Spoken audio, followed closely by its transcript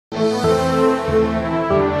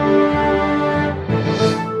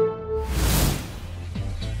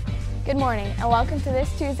and welcome to this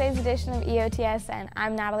Tuesday's edition of EOTSN.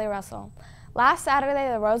 I'm Natalie Russell. Last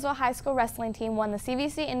Saturday, the Roseville High School wrestling team won the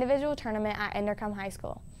CVC individual tournament at Inderkum High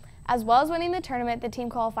School. As well as winning the tournament, the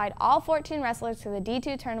team qualified all 14 wrestlers to the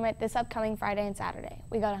D2 tournament this upcoming Friday and Saturday.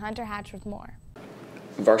 We go to Hunter Hatch with more.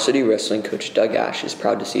 Varsity wrestling coach Doug Ash is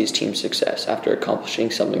proud to see his team's success after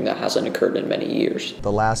accomplishing something that hasn't occurred in many years.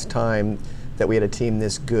 The last time that we had a team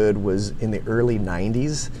this good was in the early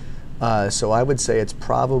 90s. So I would say it's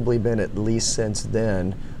probably been at least since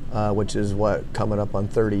then, which is coming up on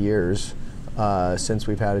 30 years since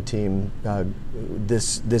we've had a team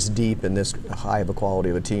this deep and this high of a quality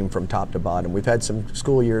of a team from top to bottom. We've had some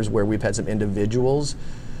school years where we've had some individuals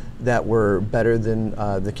that were better than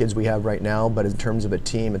the kids we have right now, but in terms of a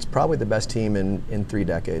team, it's probably the best team in 3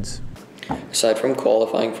 decades. Aside from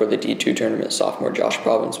qualifying for the D2 tournament, sophomore Josh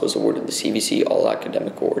Province was awarded the CVC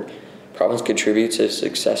All-Academic Award. Province contributes his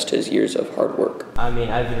success to his years of hard work. I mean,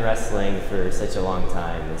 I've been wrestling for such a long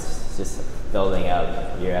time. It's just building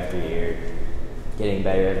up year after year, getting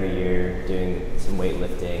better every year, doing some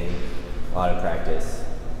weightlifting, a lot of practice.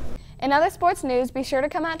 In other sports news, be sure to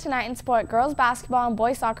come out tonight and support girls basketball and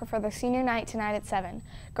boys soccer for their senior night tonight at 7.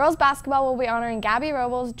 Girls basketball will be honoring Gabby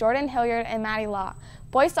Robles, Jordan Hilliard, and Maddie Law.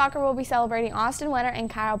 Boys soccer will be celebrating Austin Winter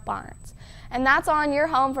and Kyle Barnes. And that's on your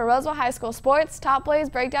home for Roseville High School sports, top plays,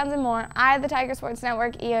 breakdowns, and more. I have the Tiger Sports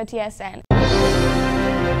Network, EOTSN.